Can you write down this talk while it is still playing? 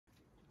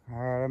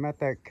Alright, I'm at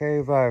that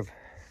cave I've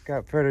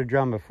got footage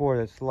on before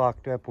that's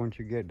locked up once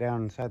you get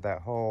down inside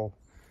that hole.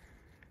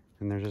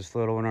 And there's this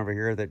little one over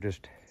here that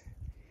just,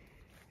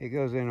 it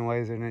goes in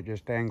ways and it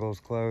just angles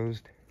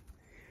closed.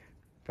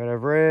 But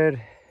I've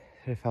read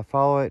if I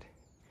follow it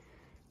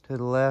to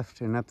the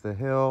left and up the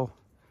hill,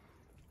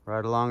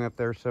 right along up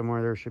there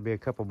somewhere, there should be a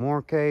couple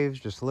more caves,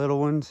 just little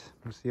ones.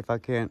 Let's see if I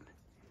can't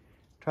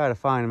try to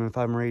find them if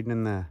I'm reading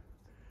in the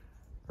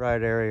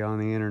right area on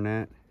the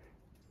internet.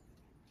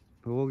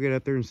 But we'll get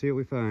up there and see what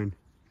we find.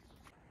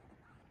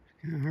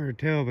 It's kind of hard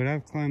to tell, but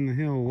I've climbed the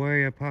hill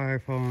way up high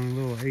following a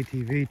little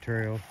ATV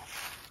trail,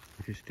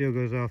 which it still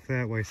goes off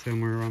that way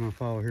somewhere. I'm gonna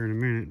follow here in a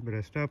minute, but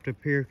I stopped up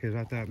here because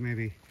I thought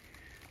maybe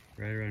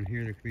right around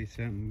here there could be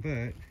something,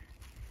 but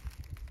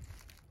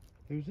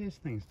there's this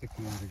thing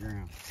sticking out of the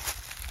ground.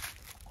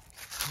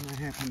 And I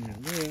happen to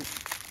look.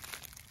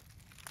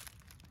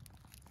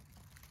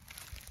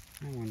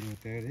 I wonder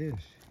what that is.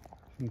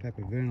 Some type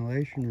of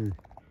ventilation or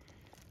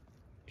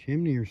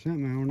chimney or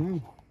something, I don't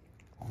know.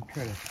 I'll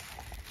try to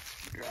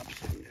drop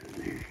something down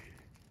there.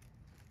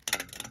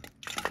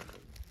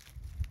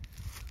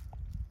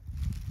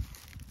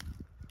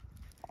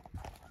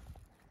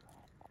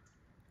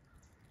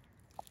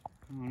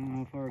 I don't know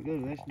how far it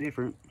goes. That's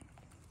different.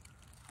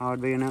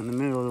 Odd being out in the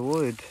middle of the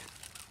woods.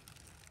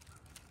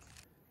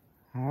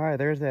 Alright,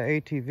 there's that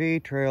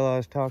ATV trail I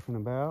was talking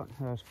about,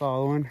 that I was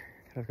following.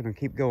 I was going to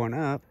keep going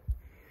up,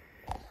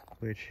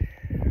 which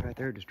right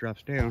there just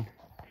drops down.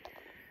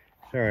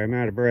 Sorry, I'm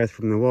out of breath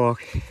from the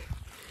walk. We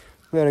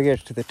gotta get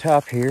to the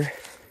top here.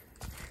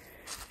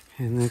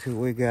 And look at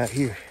what we got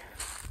here.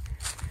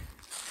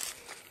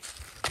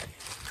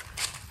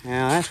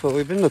 Now that's what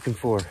we've been looking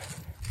for.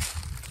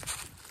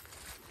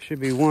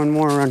 Should be one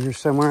more around here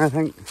somewhere. I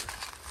think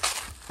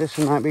this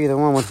one might be the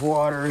one with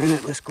water in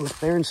it. Let's go up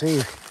there and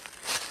see.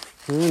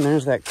 Ooh, and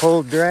there's that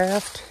cold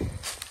draft.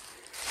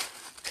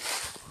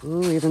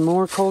 Ooh, even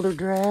more colder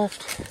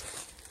draft.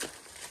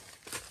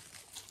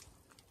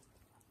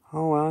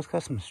 Oh wow, it's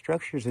got some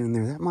structures in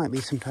there. That might be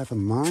some type of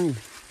mine.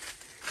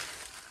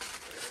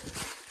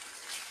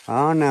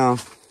 Oh no.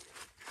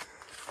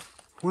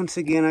 Once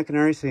again, I can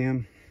already see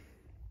him.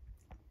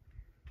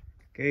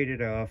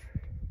 Gated off.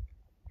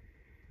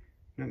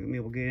 Not gonna be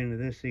able to get into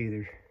this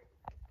either.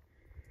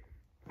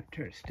 I'll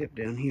try to step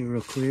down here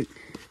real quick.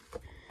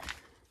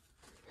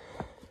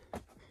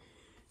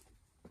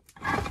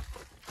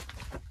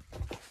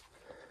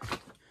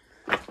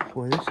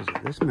 Boy,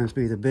 this must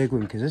be the big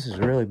one because this is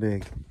really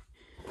big.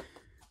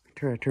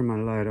 Try to turn my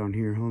light on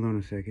here. Hold on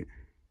a second.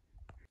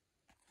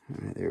 All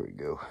right, there we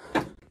go.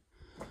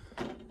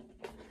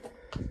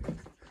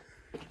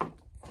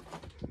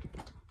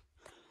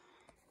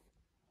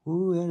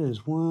 Ooh, that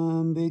is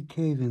one big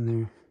cave in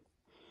there.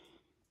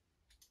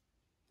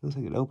 Looks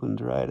like it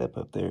opens right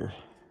up there.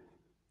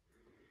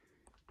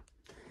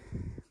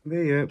 But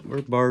yeah,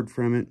 we're barred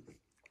from it.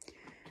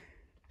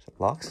 There's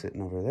a lock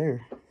sitting over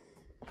there.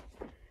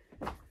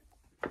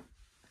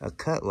 A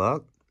cut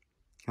lock.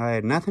 I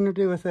had nothing to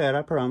do with that,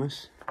 I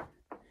promise.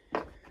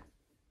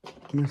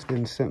 Must have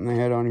been something they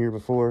had on here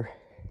before.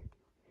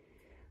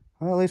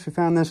 Well, at least we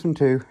found this one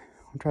too.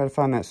 I'll try to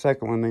find that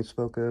second one they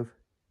spoke of.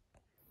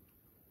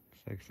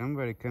 Looks like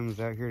somebody comes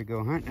out here to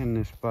go hunting in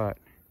this spot.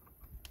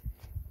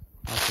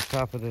 Off the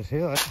top of this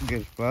hill, that's a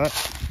good spot.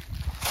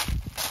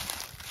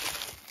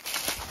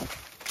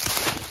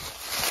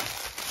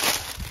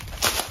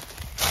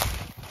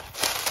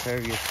 So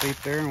you sleep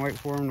there and wait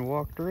for them to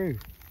walk through.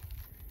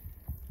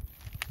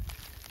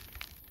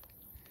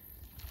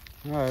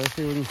 Alright, let's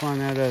see if we can find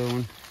that other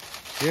one.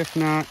 If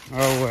not,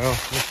 oh well,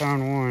 we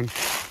found one.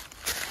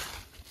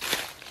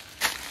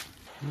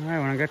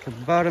 Alright, when I got to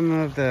the bottom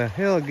of the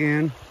hill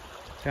again,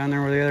 down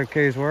there where the other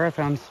caves were, I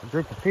found a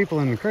group of people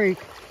in the creek.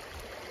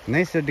 And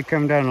they said to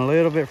come down a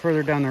little bit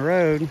further down the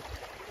road,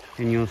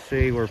 and you'll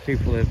see where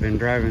people have been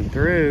driving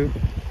through.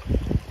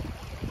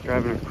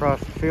 Driving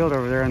across the field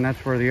over there, and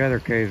that's where the other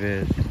cave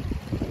is.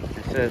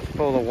 It says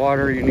full of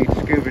water, you need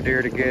scuba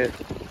gear to get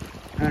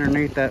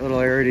underneath that little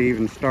area to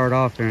even start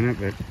off in it,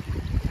 but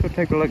we'll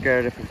take a look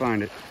at it if we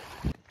find it.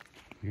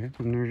 Yep,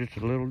 and there's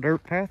just a little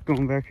dirt path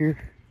going back here.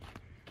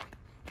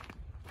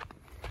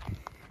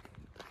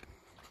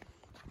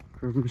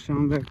 Curving us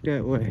on back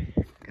that way.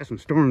 Got some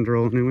storms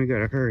rolling in, we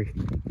gotta hurry.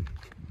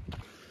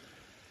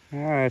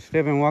 Alright,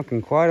 still been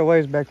walking quite a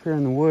ways back here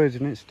in the woods,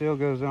 and it still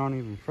goes on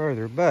even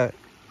further, but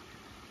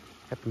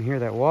I can hear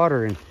that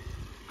water, and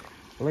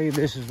I believe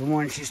this is the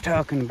one she's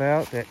talking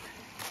about that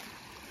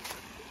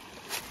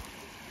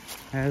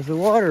has the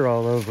water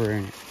all over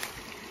in it.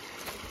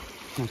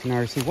 I can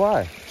already see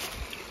why.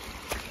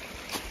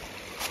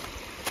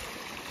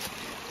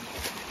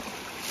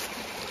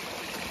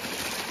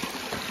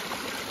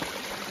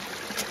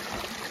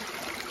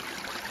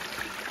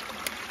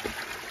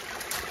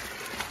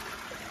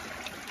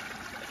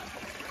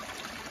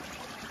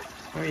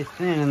 Very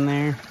thin in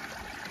there.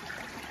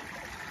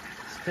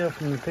 Still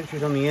from the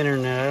pictures on the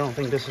internet, I don't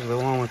think this is the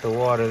one with the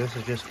water. This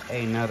is just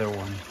another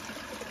one.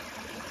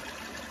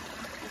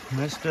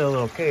 That's still a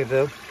little cave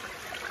though.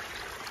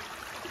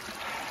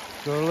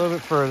 Go a little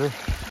bit further.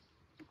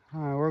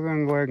 All right, we're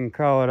gonna go ahead and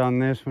call it on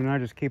this one. I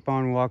just keep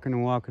on walking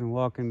and walking and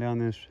walking down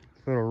this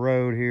little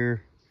road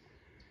here.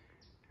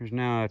 There's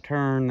now a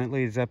turn that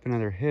leads up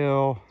another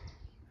hill.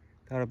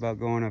 Thought about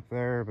going up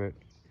there, but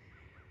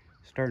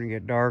it's starting to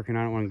get dark and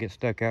I don't want to get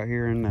stuck out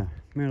here in the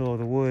middle of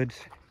the woods.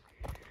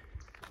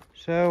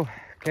 So,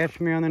 catch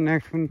me on the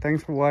next one.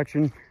 Thanks for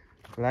watching.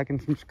 Like and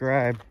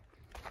subscribe.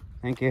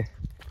 Thank you.